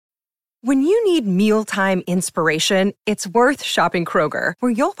When you need mealtime inspiration, it's worth shopping Kroger,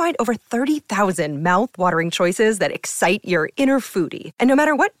 where you'll find over 30,000 mouth-watering choices that excite your inner foodie. And no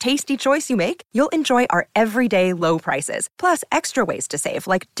matter what tasty choice you make, you'll enjoy our everyday low prices, plus extra ways to save,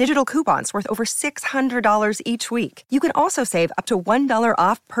 like digital coupons worth over $600 each week. You can also save up to $1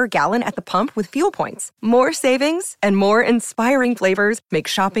 off per gallon at the pump with fuel points. More savings and more inspiring flavors make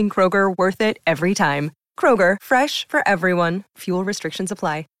shopping Kroger worth it every time. Kroger, fresh for everyone. Fuel restrictions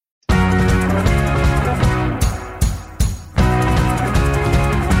apply.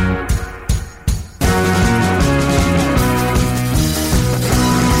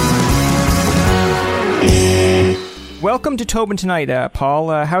 Welcome to Tobin Tonight,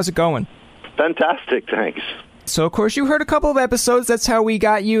 Paul. How's it going? Fantastic, thanks. So, of course, you heard a couple of episodes. That's how we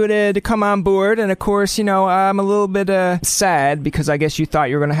got you to come on board. And, of course, you know, I'm a little bit sad because I guess you thought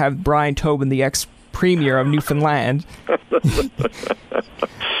you were going to have Brian Tobin, the ex-premier of Newfoundland.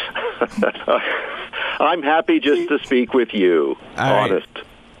 I'm happy just to speak with you, honest. Right.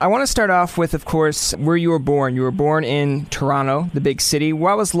 I want to start off with, of course, where you were born. You were born in Toronto, the big city.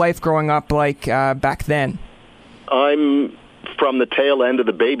 What was life growing up like back then? I'm from the tail end of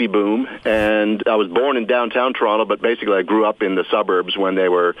the baby boom, and I was born in downtown Toronto, but basically I grew up in the suburbs when they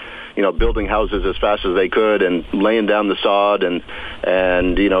were, you know, building houses as fast as they could and laying down the sod,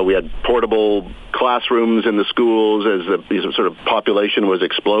 and you know, we had portable classrooms in the schools as the sort of population was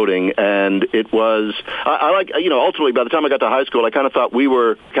exploding. And it was, I like, you know, ultimately by the time I got to high school, I kind of thought we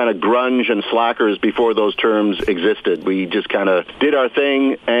were kind of grunge and slackers before those terms existed. We just kind of did our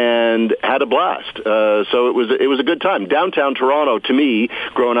thing and had a blast. So it was a good time. Downtown Toronto, to me,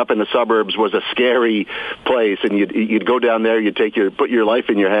 growing up in the suburbs, was a scary place, and you'd go down there, put your life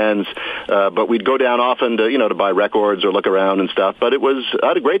in your hands, but we'd go down often to buy records or look around and stuff. But I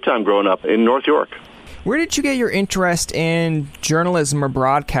had a great time growing up in North York. Where did you get your interest in journalism or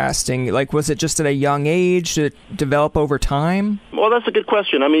broadcasting? Like, was it just at a young age? Did it develop over time? Well, that's a good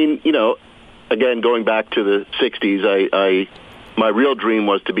question. I mean, you know, again, going back to the 60s, my real dream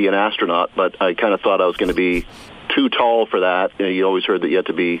was to be an astronaut, but I kind of thought I was going to be too tall for that. You always heard that you had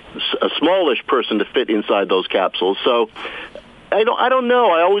to be a smallish person to fit inside those capsules. So I don't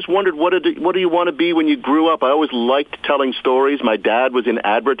know. I always wondered, what do you want to be when you grew up? I always liked telling stories. My dad was in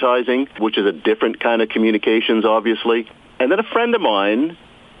advertising, which is a different kind of communications, obviously. And then a friend of mine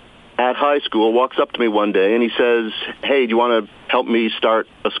at high school walks up to me one day and he says, "Hey, do you want to help me start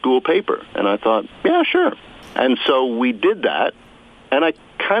a school paper?" And I thought, yeah, sure. And so we did that, and I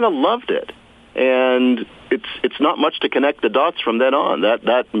kind of loved it. And it's not much to connect the dots from then on.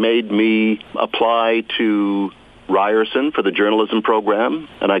 That made me apply to Ryerson for the journalism program,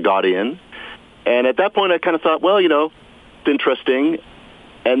 and I got in. And at that point, I kind of thought, well, you know, it's interesting.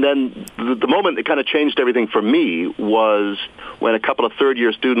 And then the moment that kind of changed everything for me was when a couple of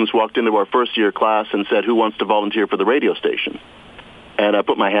third-year students walked into our first-year class and said, "Who wants to volunteer for the radio station?" And I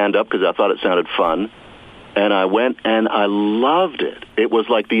put my hand up because I thought it sounded fun. And I went, and I loved it. It was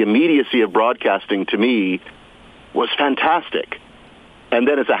like the immediacy of broadcasting to me was fantastic. And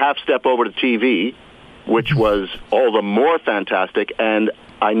then it's a half step over to TV, which was all the more fantastic. And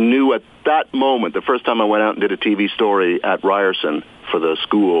I knew at that moment, the first time I went out and did a TV story at Ryerson for the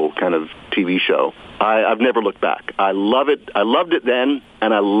school kind of TV show, I've never looked back. I love it. I loved it then,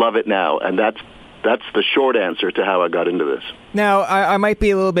 and I love it now. And that's the short answer to how I got into this. Now, I might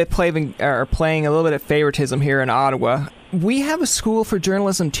be a little bit playing a little bit of favoritism here in Ottawa. We have a school for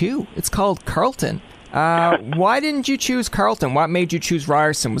journalism, too. It's called Carleton. Why didn't you choose Carleton? What made you choose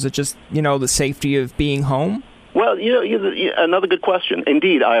Ryerson? Was it just, you know, the safety of being home? Well, another good question.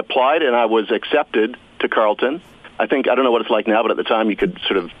 Indeed, I applied and I was accepted to Carleton. I don't know what it's like now, but at the time you could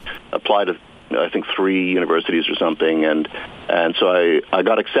sort of apply to, I think, 3 universities or something. And so I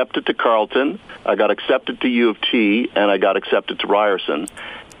got accepted to Carleton, I got accepted to U of T, and I got accepted to Ryerson.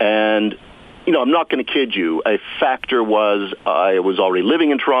 And, you know, I'm not going to kid you. A factor was I was already living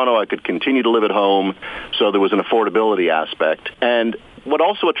in Toronto. I could continue to live at home, so there was an affordability aspect. And what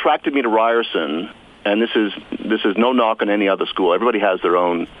also attracted me to Ryerson, and this is no knock on any other school. Everybody has their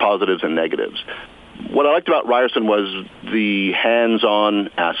own positives and negatives. What I liked about Ryerson was the hands-on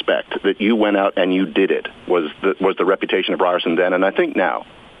aspect, that you went out and you did it, was the reputation of Ryerson then, and I think now.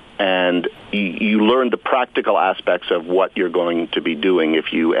 And you learn the practical aspects of what you're going to be doing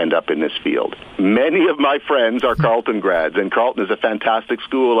if you end up in this field. Many of my friends are Carleton grads, and Carleton is a fantastic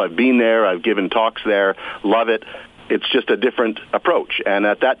school. I've been there. I've given talks there. Love it. It's just a different approach. And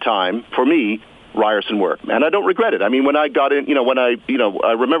at that time, for me, Ryerson worked. And I don't regret it. I mean, when I got in,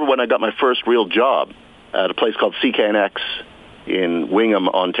 I remember when I got my first real job at a place called CKNX in Wingham,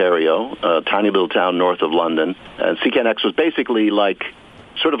 Ontario, a tiny little town north of London. And CKNX was basically like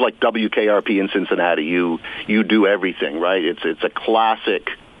sort of like WKRP in Cincinnati. You do everything, right? It's a classic,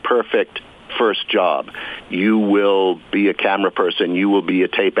 perfect first job. You will be a camera person. You will be a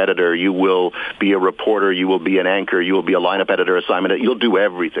tape editor. You will be a reporter. You will be an anchor. You will be a lineup editor, assignment. You'll do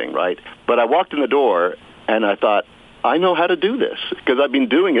everything, right? But I walked in the door and I thought, I know how to do this because I've been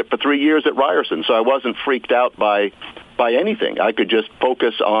doing it for 3 years at Ryerson. So I wasn't freaked out by anything. I could just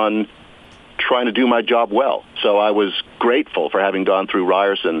focus on trying to do my job well. So I was grateful for having gone through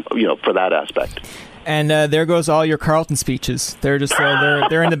Ryerson, for that aspect. And there goes all your Carlton speeches. They're just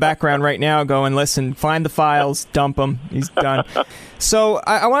they're in the background right now going, listen, find the files, dump them. He's done. So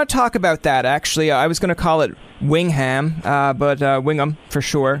I want to talk about that, actually. I was going to call it Wingham, but Wingham for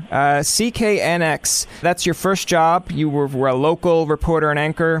sure. CKNX, that's your first job. You were a local reporter and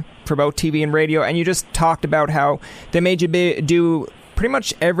anchor for both TV and radio, and you just talked about how they made you do pretty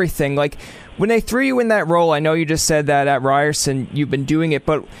much everything. Like, when they threw you in that role, I know you just said that at Ryerson you've been doing it,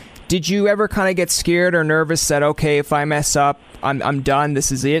 but did you ever kind of get scared or nervous that, okay, if I mess up, I'm done,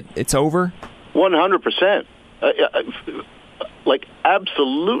 this is it, it's over? 100%.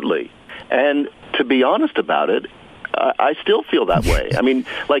 Absolutely. And to be honest about it, I still feel that way. I mean,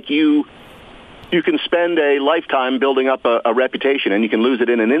 you can spend a lifetime building up a reputation and you can lose it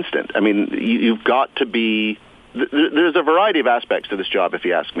in an instant. I mean, you've got to be... There's a variety of aspects to this job, if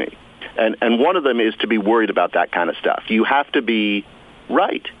you ask me. And one of them is to be worried about that kind of stuff. You have to be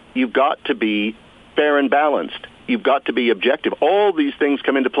right. You've got to be fair and balanced. You've got to be objective. All these things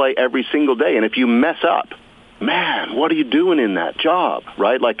come into play every single day. And if you mess up, man, what are you doing in that job,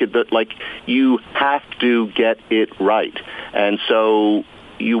 right? You have to get it right. And so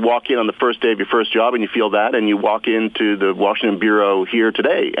you walk in on the first day of your first job and you feel that, and you walk into the Washington Bureau here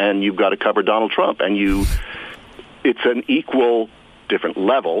today and you've got to cover Donald Trump, and it's an equal, different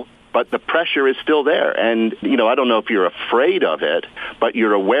level, but the pressure is still there. And, I don't know if you're afraid of it, but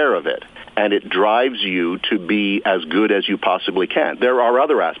you're aware of it. And it drives you to be as good as you possibly can. There are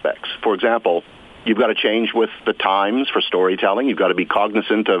other aspects. For example, you've got to change with the times for storytelling. You've got to be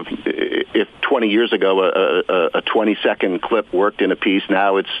cognizant of, if 20 years ago a 20-second clip worked in a piece,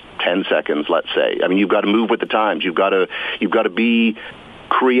 now it's 10 seconds, let's say. I mean, you've got to move with the times. You've got to be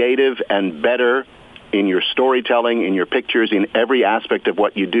creative and better in your storytelling, in your pictures, in every aspect of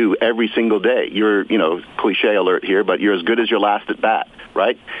what you do every single day. You're, cliche alert here, but you're as good as your last at bat,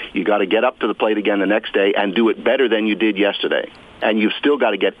 right? You got to get up to the plate again the next day and do it better than you did yesterday. And you've still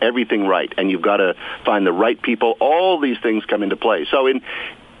got to get everything right, and you've got to find the right people. All these things come into play. So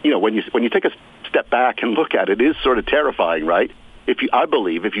when you take a step back and look at it, it is sort of terrifying, right? I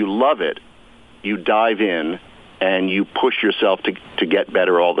believe if you love it, you dive in and you push yourself to get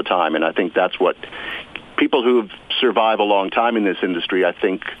better all the time. And I think that's what people who survive a long time in this industry, I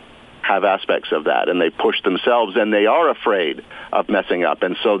think, have aspects of that. And they push themselves, and they are afraid of messing up.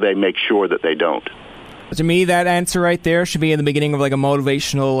 And so they make sure that they don't. To me, that answer right there should be in the beginning of a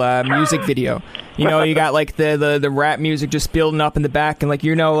motivational music video. You got the rap music just building up in the back, and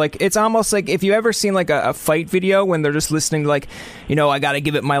it's almost like if you ever seen a fight video when they're just listening to I got to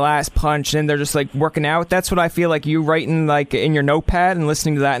give it my last punch, and they're just working out. That's what I feel like you writing in your notepad and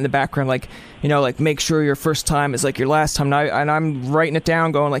listening to that in the background, make sure your first time is your last time. And I'm writing it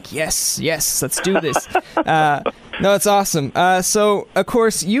down, going yes, let's do this. No, it's awesome. So, of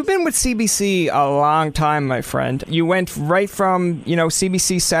course, you've been with CBC a long time, my friend. You went right from,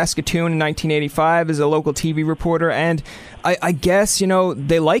 CBC Saskatoon in 1985 as a local TV reporter, and I guess,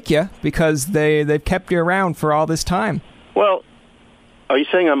 they like you because they've kept you around for all this time. Well, are you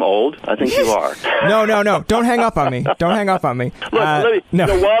saying I'm old? I think you are. No. Don't hang up on me. Look, let me, no.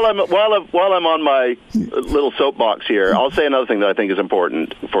 While I'm on my little soapbox here, I'll say another thing that I think is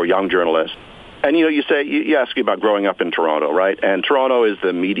important for young journalists. And, you ask me about growing up in Toronto, right? And Toronto is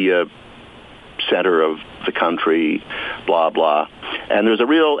the media center of the country, blah, blah. And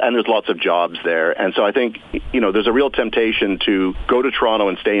there's lots of jobs there. And so I think, there's a real temptation to go to Toronto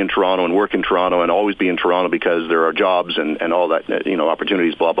and stay in Toronto and work in Toronto and always be in Toronto because there are jobs and all that,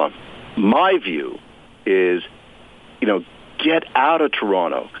 opportunities, blah, blah. My view is, get out of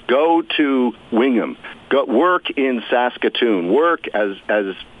Toronto. Go to Wingham. Go work in Saskatoon. Work as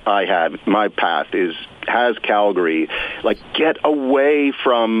I had. My path has Calgary. Get away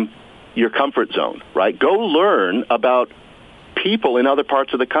from your comfort zone, right? Go learn about people in other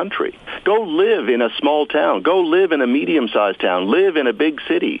parts of the country. Go live in a small town. Go live in a medium-sized town. Live in a big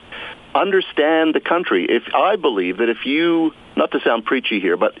city. Understand the country. I believe that if you, not to sound preachy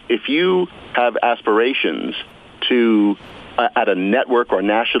here, but if you have aspirations to, at a network or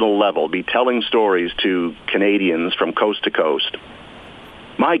national level, be telling stories to Canadians from coast to coast,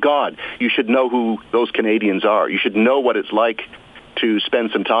 my God, you should know who those Canadians are. You should know what it's like to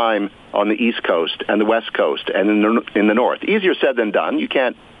spend some time on the East Coast and the West Coast and in the North. Easier said than done. You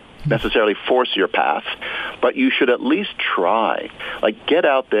can't necessarily force your path, but you should at least try. Like, get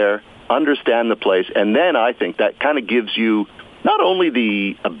out there, understand the place, and then I think that kind of gives you not only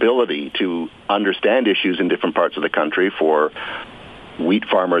the ability to understand issues in different parts of the country for wheat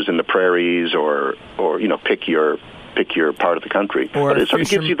farmers in the prairies or pick your part of the country. Or but it sort of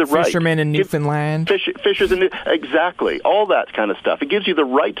gives you the right. Fishermen in Newfoundland. Fishers in exactly. All that kind of stuff. It gives you the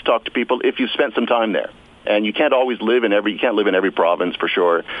right to talk to people if you've spent some time there. And you can't always live in every province for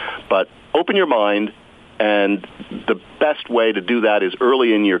sure, but open your mind, and the best way to do that is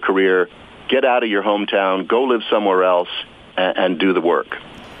early in your career. Get out of your hometown, go live somewhere else, and do the work.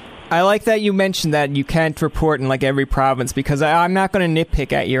 I like that you mentioned that you can't report in like every province, because I'm not going to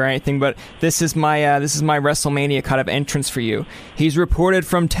nitpick at you or anything, but this is my WrestleMania kind of entrance for you. He's reported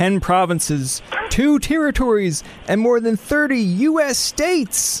from 10 provinces, 2 territories, and more than 30 U.S.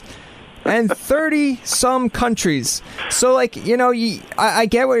 states. And 30-some countries. So, like, I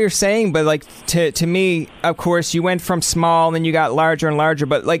get what you're saying, but, like, to me, of course, you went from small, and then you got larger and larger.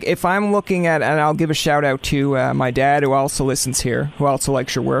 But, like, if I'm looking at, and I'll give a shout-out to my dad, who also listens here, who also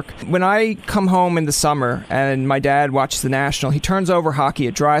likes your work. When I come home in the summer, and my dad watches the National, he turns over hockey.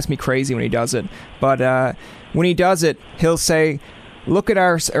 It drives me crazy when he does it. But when he does it, he'll say, look at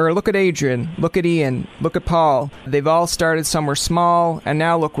Adrian, look at Ian, look at Paul. They've all started somewhere small, and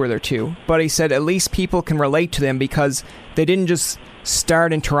now look where they're to. But he said at least people can relate to them because they didn't just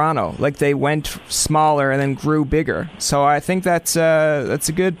start in Toronto. Like, they went smaller and then grew bigger. So I think that's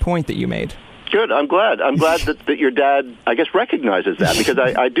a good point that you made. Good. I'm glad that your dad, I guess, recognizes that, because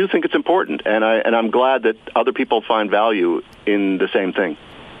I do think it's important, and I'm glad that other people find value in the same thing.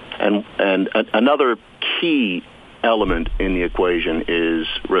 And another key element in the equation is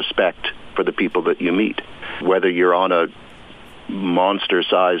respect for the people that you meet. Whether you're on a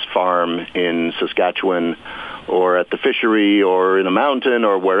monster-sized farm in Saskatchewan or at the fishery or in a mountain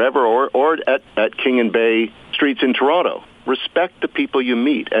or wherever, or at King and Bay streets in Toronto, respect the people you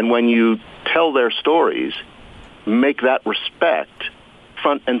meet. And when you tell their stories, make that respect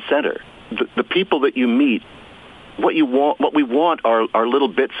front and center. The people that you meet, what we want are little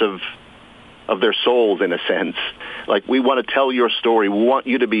bits of their souls, in a sense. Like, we want to tell your story. We want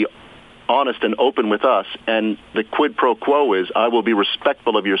you to be honest and open with us, and the quid pro quo is I will be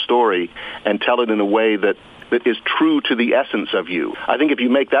respectful of your story and tell it in a way that is true to the essence of you. I think if you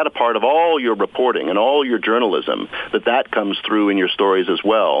make that a part of all your reporting and all your journalism, that comes through in your stories as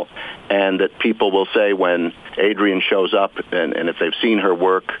well, and that people will say when Adrian shows up, and if they've seen her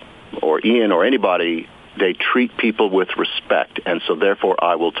work, or Ian or anybody, they treat people with respect, and so therefore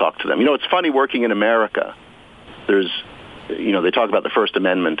I will talk to them. It's funny working in America. There's, they talk about the First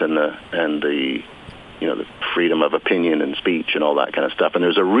Amendment and the freedom of opinion and speech and all that kind of stuff. And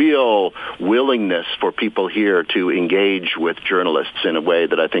there's a real willingness for people here to engage with journalists in a way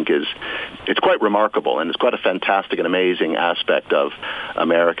that I think it's quite remarkable, and it's quite a fantastic and amazing aspect of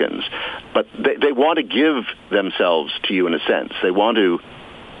Americans. But they want to give themselves to you in a sense. They want to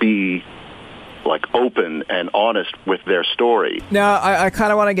be like open and honest with their story. Now, I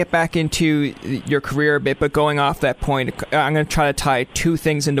kind of want to get back into your career a bit, but going off that point, I'm going to try to tie 2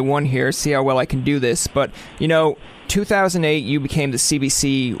 things into one here, see how well I can do this. But, 2008, you became the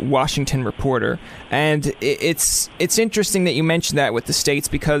CBC Washington reporter, and it's interesting that you mentioned that with the States,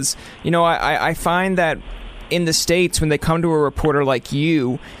 because, I find that in the States, when they come to a reporter like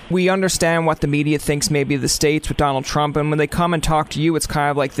you, we understand what the media thinks maybe of the States with Donald Trump, and when they come and talk to you, it's kind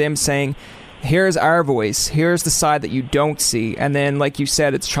of like them saying, here's our voice, here's the side that you don't see, and then, like you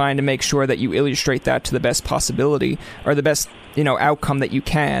said, it's trying to make sure that you illustrate that to the best possibility, or the best, outcome that you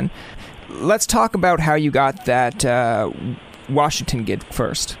can. Let's talk about how you got that Washington gig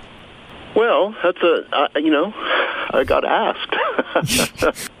first. Well, that's I got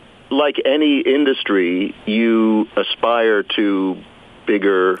asked. Like any industry, you aspire to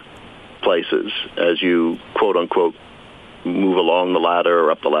bigger places as you, quote-unquote, move along the ladder or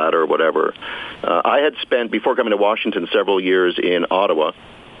up the ladder or whatever. I had spent, before coming to Washington, several years in Ottawa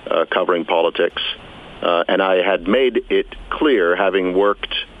covering politics, and I had made it clear, having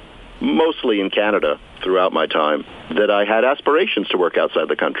worked mostly in Canada throughout my time, that I had aspirations to work outside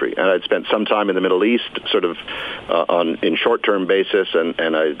the country. And I'd spent some time in the Middle East, sort of in short-term basis,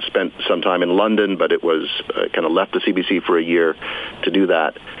 and I'd spent some time in London, but it was kind of left the CBC for a year to do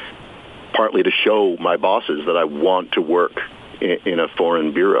that, partly to show my bosses that I want to work in a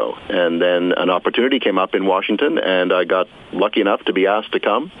foreign bureau. And then an opportunity came up in Washington, and I got lucky enough to be asked to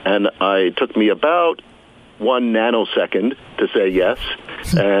come. And it took me about 1 nanosecond to say yes.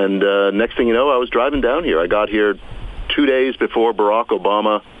 And next thing you know, I was driving down here. I got here 2 days before Barack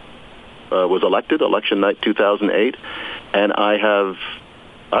Obama was elected, election night 2008, and I've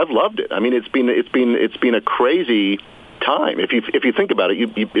loved it. I mean, it's been a crazy time. If you think about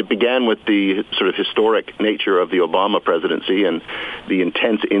it, it began with the sort of historic nature of the Obama presidency and the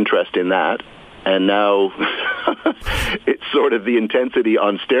intense interest in that. And now it's sort of the intensity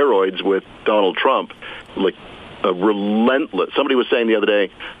on steroids with Donald Trump, like a relentless. Somebody was saying the other day,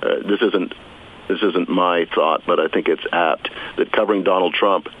 this isn't my thought, but I think it's apt, that covering Donald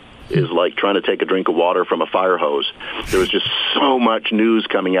Trump is like trying to take a drink of water from a fire hose. There was just so much news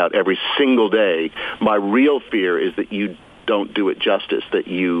coming out every single day. My real fear is that you don't do it justice, that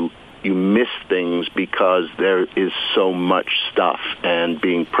you miss things because there is so much stuff. And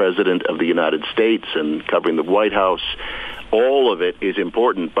being president of the United States and covering the White House, all of it is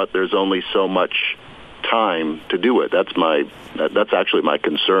important, but there's only so much time to do it. That's actually my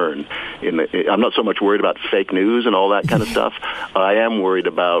concern. I'm not so much worried about fake news and all that kind of stuff. I am worried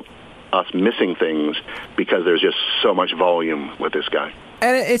about us missing things because there's just so much volume with this guy.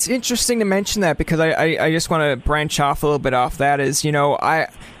 And it's interesting to mention that because I just want to branch off a little bit off that is,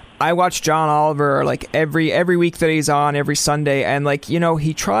 I watch John Oliver like every week that he's on, every Sunday, and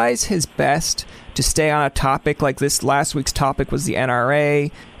he tries his best to stay on a topic. Like this last week's topic was the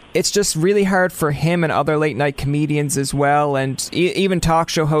NRA. It's just really hard for him and other late night comedians as well, and even talk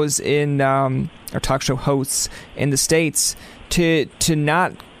show hosts in the States to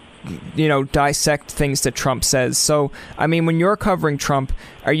not dissect things that Trump says. So, I mean, when you're covering Trump,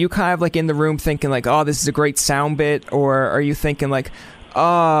 are you kind of like in the room thinking like, oh, this is a great sound bit, or are you thinking like,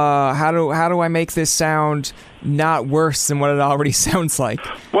 how do I make this sound not worse than what it already sounds like?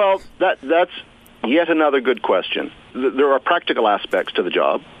 Well, that's yet another good question. There are practical aspects to the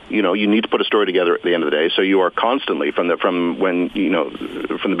job. You need to put a story together at the end of the day. So you are constantly from the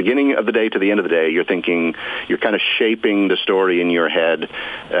beginning of the day to the end of the day, you're thinking, you're kind of shaping the story in your head,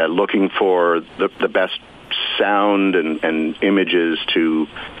 looking for the best sound and images to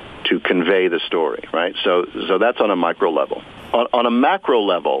convey the story, right? So that's on a micro level. On a macro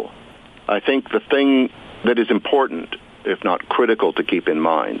level, I think the thing that is important, if not critical to keep in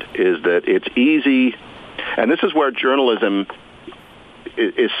mind, is that it's easy, and this is where journalism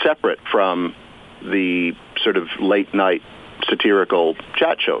is separate from the sort of late-night satirical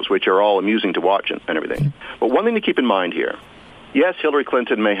chat shows, which are all amusing to watch and everything. But one thing to keep in mind here, yes, Hillary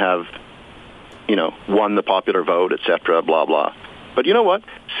Clinton may have, won the popular vote, et cetera, blah, blah. But you know what?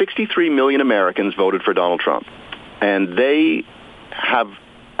 63 million Americans voted for Donald Trump, and they have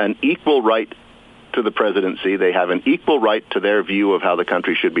an equal right to the presidency. They have an equal right to their view of how the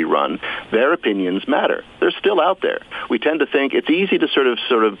country should be run. Their opinions matter. They're still out there. We tend to think it's easy to sort of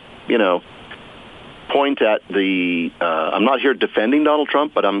point at the. I'm not here defending Donald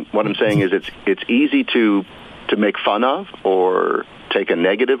Trump, but what I'm saying is it's easy to make fun of or take a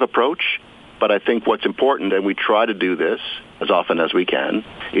negative approach. But I think what's important, and we try to do this as often as we can,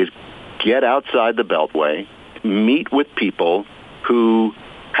 is get outside the Beltway, meet with people who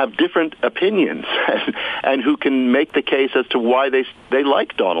have different opinions and who can make the case as to why they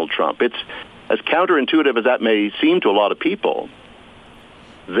like Donald Trump. It's as counterintuitive as that may seem to a lot of people.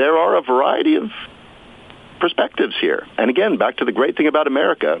 There are a variety of perspectives here. And again, back to the great thing about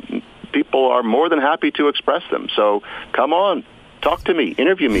America, people are more than happy to express them. So come on, talk to me,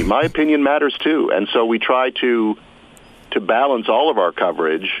 interview me. My opinion matters too. And so we try to balance all of our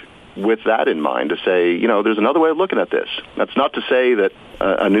coverage with that in mind, to say, there's another way of looking at this. That's not to say that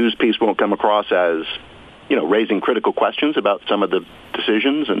a news piece won't come across as, raising critical questions about some of the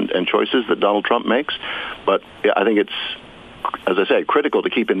decisions and choices that Donald Trump makes. But I think it's, as I say, critical to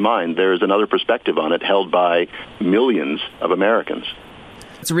keep in mind there's another perspective on it held by millions of Americans.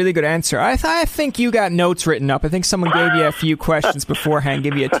 It's a really good answer. I think you got notes written up. I think someone gave you a few questions beforehand,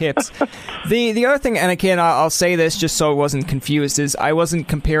 give you tips. The other thing, and again, I'll say this just so I wasn't confused, is I wasn't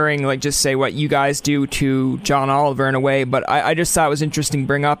comparing, just say what you guys do to John Oliver in a way, but I just thought it was interesting to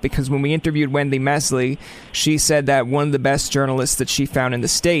bring up because when we interviewed Wendy Mesley, she said that one of the best journalists that she found in the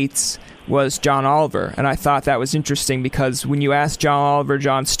States was John Oliver. And I thought that was interesting because when you ask John Oliver,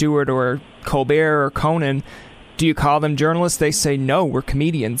 Jon Stewart, or Colbert or Conan, do you call them journalists? They say, no, we're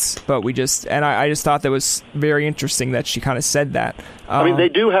comedians. But I just thought that was very interesting that she kind of said that. I mean, they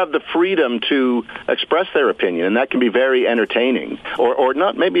do have the freedom to express their opinion, and that can be very entertaining. Or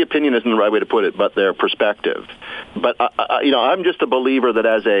not, maybe opinion isn't the right way to put it, but their perspective. But, I'm just a believer that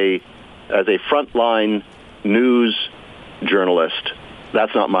as a frontline news journalist,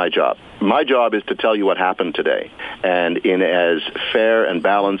 That's not my job. My job is to tell you what happened today, and in as fair and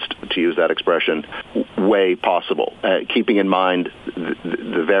balanced, to use that expression, way possible, keeping in mind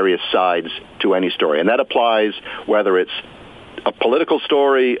the various sides to any story. And that applies whether it's a political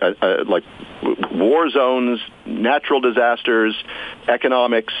story, like war zones, natural disasters,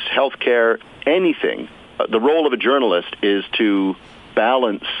 economics, healthcare, anything. The role of a journalist is to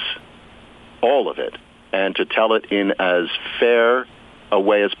balance all of it and to tell it in as fair a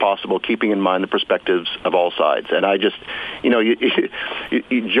way as possible, keeping in mind the perspectives of all sides. And I just,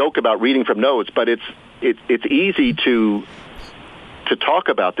 you joke about reading from notes, but it's easy to talk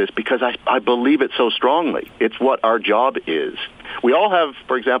about this because I believe it so strongly. It's what our job is. We all have,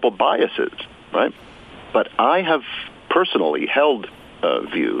 for example, biases, right? But I have personally held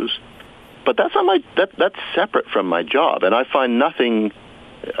views, but that's not that's separate from my job. And I find nothing.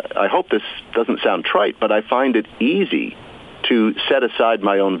 I hope this doesn't sound trite, but I find it easy to set aside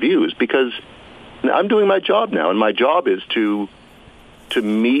my own views because I'm doing my job now, and my job is to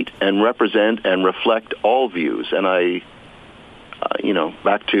meet and represent and reflect all views. And I,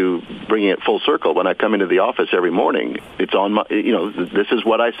 back to bringing it full circle, when I come into the office every morning, it's on my, this is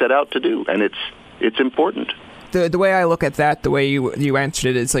what I set out to do, and it's important. The way I look at that, the way you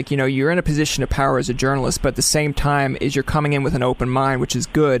answered it, is like, you're in a position of power as a journalist, but at the same time is you're coming in with an open mind, which is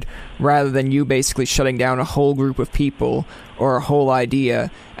good, rather than you basically shutting down a whole group of people or a whole idea,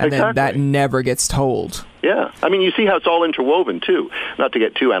 and then that never gets told. Yeah. I mean, you see how it's all interwoven, too. Not to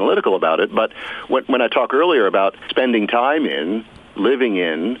get too analytical about it, but when I talk earlier about spending time in, living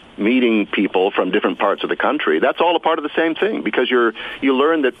in, meeting people from different parts of the country, that's all a part of the same thing, because you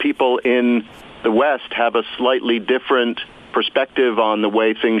learn that people in the West have a slightly different perspective on the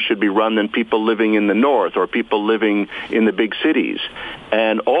way things should be run than people living in the North or people living in the big cities.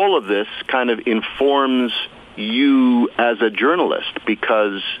 And all of this kind of informs you as a journalist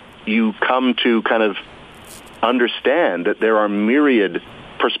because you come to kind of understand that there are myriad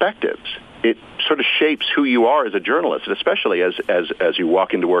perspectives. It sort of shapes who you are as a journalist, especially as you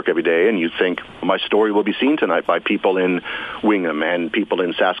walk into work every day and you think, my story will be seen tonight by people in Wingham and people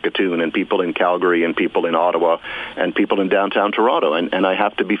in Saskatoon and people in Calgary and people in Ottawa and people in downtown Toronto. And I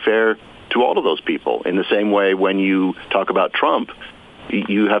have to be fair to all of those people. In the same way, when you talk about Trump,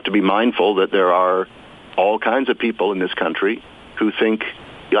 you have to be mindful that there are all kinds of people in this country who think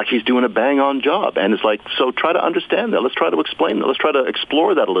like he's doing a bang-on job. And it's like, so try to understand that. Let's try to explain that. Let's try to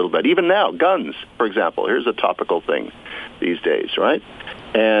explore that a little bit. Even now, guns, for example. Here's a topical thing these days, right?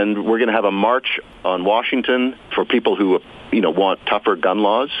 And we're going to have a march on Washington for people who, want tougher gun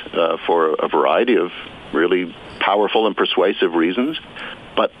laws for a variety of really powerful and persuasive reasons.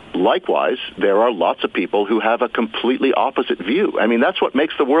 But likewise, there are lots of people who have a completely opposite view. I mean, that's what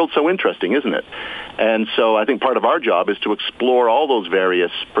makes the world so interesting, isn't it? And so I think part of our job is to explore all those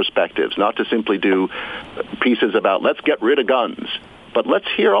various perspectives, not to simply do pieces about let's get rid of guns, but let's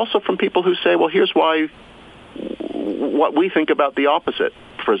hear also from people who say, well, here's what we think about the opposite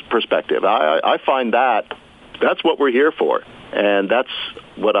perspective. I find that's what we're here for. And that's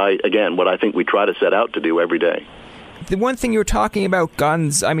what I think we try to set out to do every day. The one thing you were talking about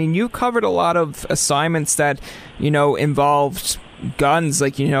guns, I mean, you covered a lot of assignments that, involved guns.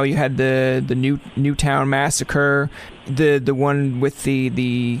 Like, you had the Newtown massacre, the one with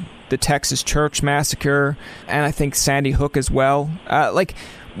the Texas church massacre, and I think Sandy Hook as well.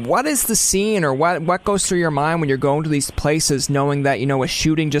 What is the scene, or what goes through your mind when you're going to these places knowing that, a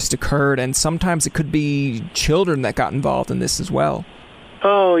shooting just occurred, and sometimes it could be children that got involved in this as well?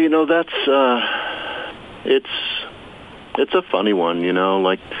 Oh, it's a funny one,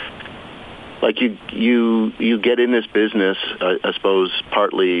 like you get in this business, I suppose,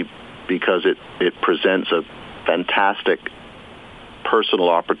 partly because it presents a fantastic personal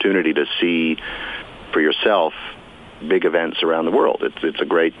opportunity to see for yourself big events around the world. It's a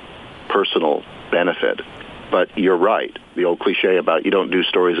great personal benefit. But you're right. The old cliche about you don't do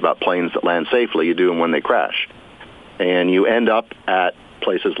stories about planes that land safely, you do them when they crash. And you end up at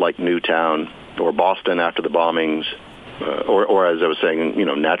places like Newtown or Boston after the bombings, or as I was saying,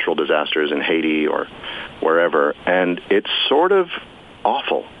 natural disasters in Haiti or wherever. And it's sort of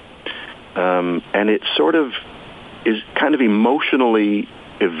awful. And it sort of is kind of emotionally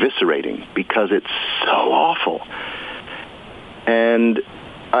eviscerating because it's so awful. And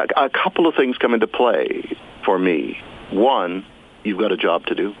a couple of things come into play for me. One, you've got a job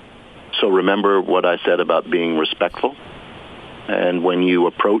to do. So remember what I said about being respectful. And when you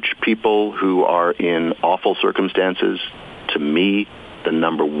approach people who are in awful circumstances, to me, the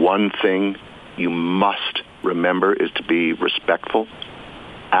number one thing you must remember is to be respectful.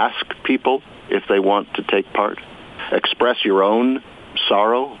 Ask people if they want to take part. Express your own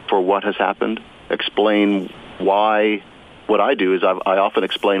sorrow for what has happened, explain why. What I do is I often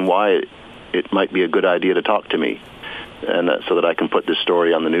explain why it might be a good idea to talk to me, and so that I can put this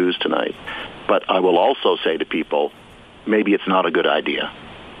story on the news tonight. But I will also say to people, maybe it's not a good idea.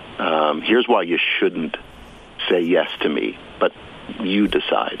 Here's why you shouldn't say yes to me, but you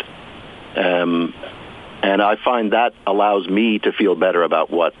decide. And I find that allows me to feel better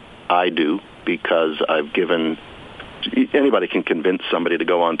about what I do, because I've given... Anybody can convince somebody to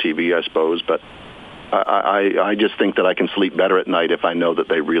go on TV, I suppose, but I just think that I can sleep better at night if I know that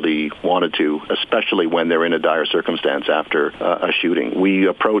they really wanted to, especially when they're in a dire circumstance after a shooting. We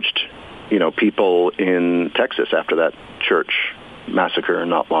approached, people in Texas after that church massacre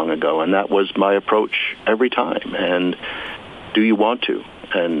not long ago, and that was my approach every time. And do you want to,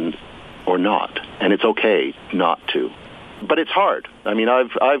 or not? And it's okay not to, but it's hard. I mean,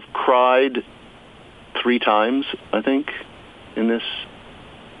 I've cried 3 times, I think, in this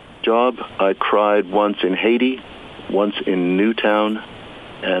job. I cried once in Haiti, once in Newtown,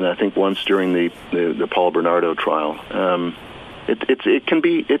 and I think once during the Paul Bernardo trial.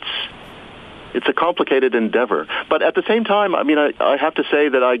 It's a complicated endeavor, but at the same time, I mean, I have to say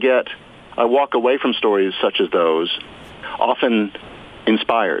that I walk away from stories such as those often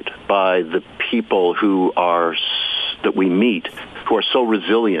inspired by the people that we meet, who are so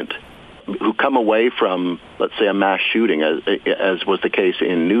resilient, who come away from, let's say, a mass shooting, as was the case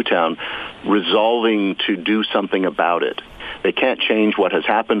in Newtown, resolving to do something about it. They can't change what has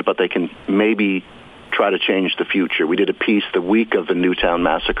happened, but they can maybe try to change the future. We did a piece the week of the Newtown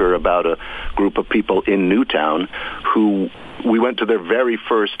massacre about a group of people in Newtown who we went to their very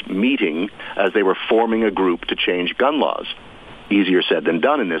first meeting as they were forming a group to change gun laws. Easier said than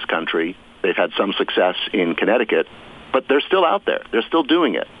done in this country. They've had some success in Connecticut, but they're still out there. They're still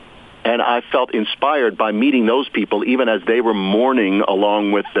doing it. And I felt inspired by meeting those people, even as they were mourning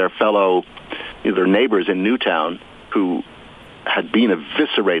along with their their neighbors in Newtown, who had been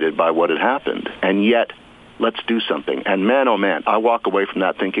eviscerated by what had happened. And yet, let's do something. And man, oh man, I walk away from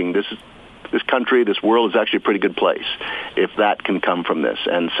that thinking this country, this world is actually a pretty good place if that can come from this.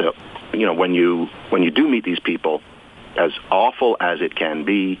 And so, when you do meet these people, as awful as it can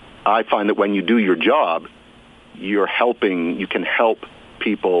be, I find that when you do your job, you can help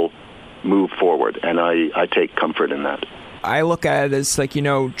people move forward, and I take comfort in that. I look at it as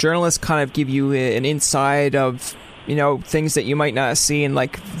journalists kind of give you an inside of things that you might not see, and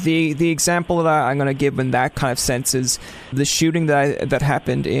like the example that I'm going to give in that kind of sense is the shooting that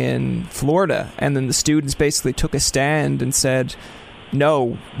happened in Florida, and then the students basically took a stand and said,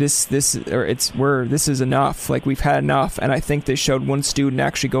 no, this is enough. Like, we've had enough. And I think they showed one student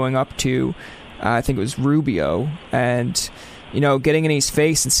actually going up to, I think it was Rubio, and getting in his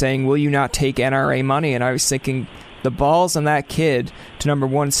face and saying, will you not take NRA money? And I was thinking, the balls on that kid to, number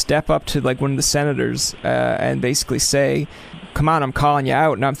one, step up to like one of the senators and basically say, come on, I'm calling you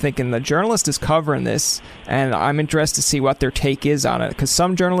out. And I'm thinking, the journalist is covering this, and I'm interested to see what their take is on it. Because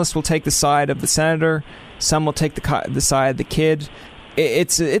some journalists will take the side of the senator, some will take the side of the kid.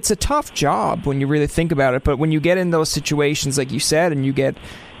 It's a tough job when you really think about it. But when you get in those situations, like you said, and you get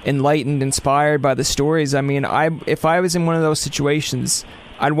enlightened, inspired by the stories, I mean, if I was in one of those situations,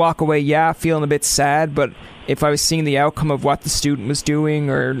 I'd walk away, feeling a bit sad, but if I was seeing the outcome of what the student was doing,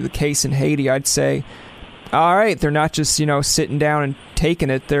 or the case in Haiti, I'd say, all right, they're not just, sitting down and taking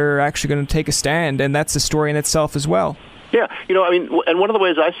it, they're actually going to take a stand, and that's a story in itself as well. Yeah, and one of the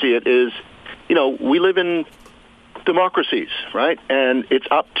ways I see it is, we live in democracies, right? And it's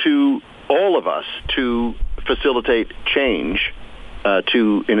up to all of us to facilitate change,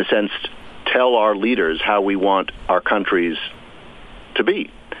 to, in a sense, tell our leaders how we want our countries to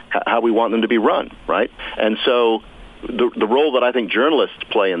be, how we want them to be run, right? And so the role that I think journalists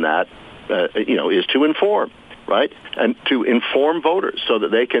play in that, is to inform, right? And to inform voters so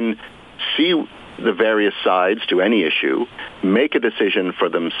that they can see the various sides to any issue, make a decision for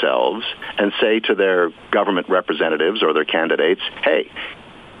themselves, and say to their government representatives or their candidates, hey,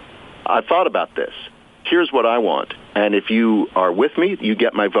 I thought about this. Here's what I want. And if you are with me, you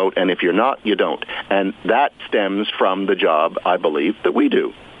get my vote. And if you're not, you don't. And that stems from the job, I believe, that we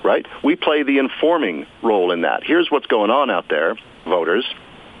do, right? We play the informing role in that. Here's what's going on out there, voters.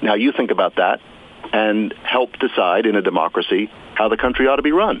 Now you think about that and help decide in a democracy how the country ought to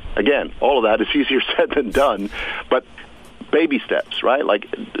be run. Again, all of that is easier said than done, but baby steps, right? Like,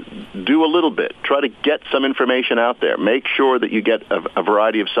 do a little bit. Try to get some information out there. Make sure that you get a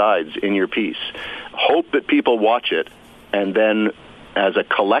variety of sides in your piece. Hope that people watch it, and then as a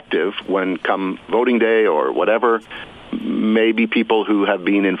collective, when come voting day or whatever, maybe people who have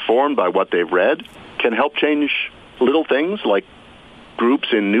been informed by what they've read can help change little things like groups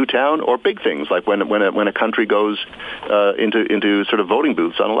in Newtown, or big things like when a country goes into sort of voting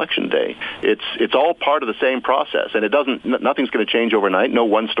booths on election day. It's all part of the same process, and nothing's going to change overnight. No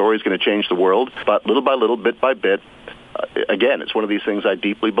one story is going to change the world, but little by little, bit by bit. Again, it's one of these things I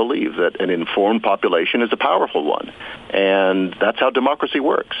deeply believe, that an informed population is a powerful one. And that's how democracy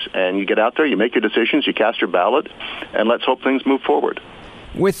works. And you get out there, you make your decisions, you cast your ballot, and let's hope things move forward.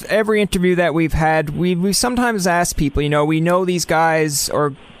 With every interview that we've had, we sometimes ask people, we know these guys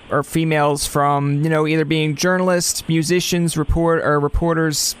or females from, either being journalists, musicians,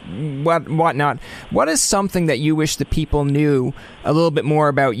 reporters, whatnot. What is something that you wish the people knew a little bit more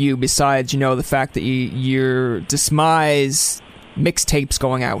about you, besides, the fact that you despise mixtapes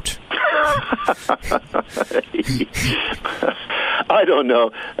going out? I don't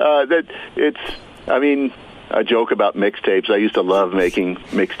know. I joke about mixtapes. I used to love making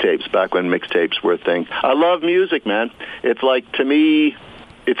mixtapes back when mixtapes were a thing. I love music, man. It's like, to me,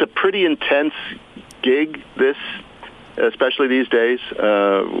 it's a pretty intense gig, especially these days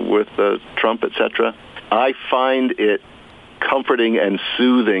with Trump, etc. I find it comforting and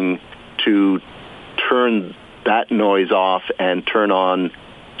soothing to turn that noise off and turn on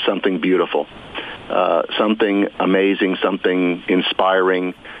something beautiful, something amazing, something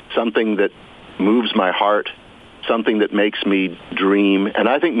inspiring, something that moves my heart, something that makes me dream. And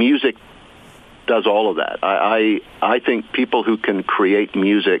I think music does all of that. I think people who can create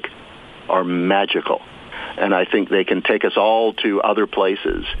music are magical, and I think they can take us all to other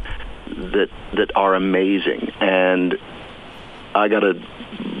places that are amazing. And I got a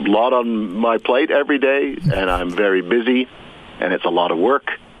lot on my plate every day, and I'm very busy, and it's a lot of work.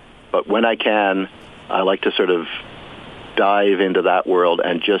 But when I can, I like to sort of dive into that world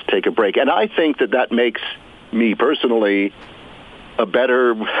and just take a break. And I think that makes me personally a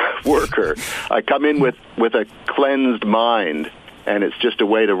better worker. I come in with a cleansed mind, and it's just a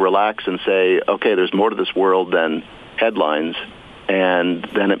way to relax and say, okay, there's more to this world than headlines. And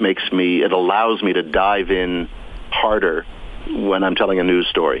then it allows me to dive in harder when I'm telling a news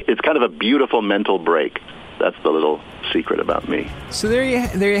story. It's kind of a beautiful mental break. That's the little secret about me. So there you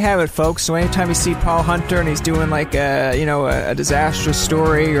have it, folks. So anytime you see Paul Hunter and he's doing like a disastrous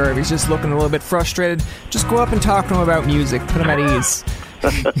story, or if he's just looking a little bit frustrated, just go up and talk to him about music. Put him at ease.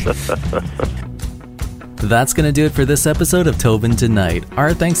 That's going to do it for this episode of Tobin Tonight.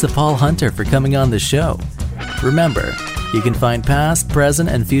 Our thanks to Paul Hunter for coming on the show. Remember, you can find past, present,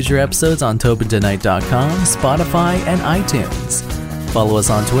 and future episodes on TobinTonight.com, Spotify, and iTunes. Follow us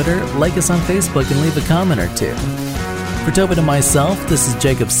on Twitter, like us on Facebook, and leave a comment or two. For Tobin and myself, this is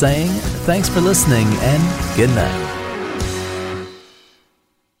Jacob saying thanks for listening and good night.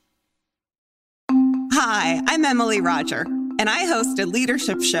 Hi, I'm Emily Roger, and I host a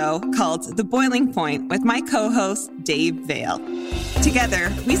leadership show called The Boiling Point with my co-host, Dave Vale.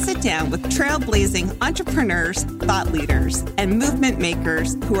 Together, we sit down with trailblazing entrepreneurs, thought leaders, and movement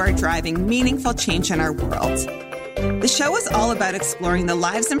makers who are driving meaningful change in our world. The show is all about exploring the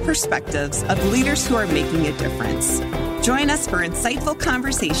lives and perspectives of leaders who are making a difference. Join us for insightful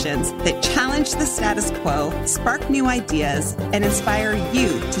conversations that challenge the status quo, spark new ideas, and inspire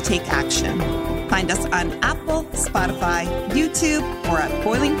you to take action. Find us on Apple, Spotify, YouTube, or at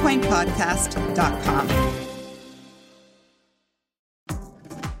boilingpointpodcast.com.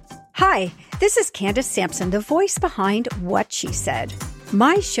 Hi, this is Candace Sampson, the voice behind What She Said.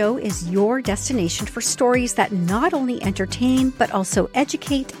 My show is your destination for stories that not only entertain, but also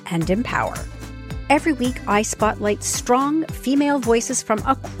educate and empower. Every week, I spotlight strong female voices from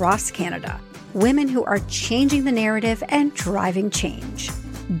across Canada, women who are changing the narrative and driving change.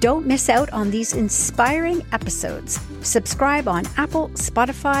 Don't miss out on these inspiring episodes. Subscribe on Apple,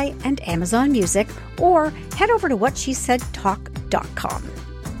 Spotify, and Amazon Music, or head over to whatshesaidtalk.com.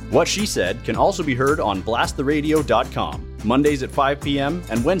 What She Said can also be heard on blasttheradio.com, Mondays at 5 p.m.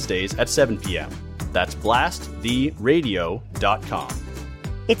 and Wednesdays at 7 p.m. That's blasttheradio.com.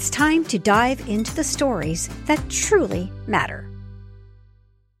 It's time to dive into the stories that truly matter.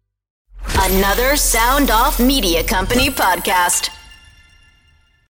 Another Sound Off Media Company podcast.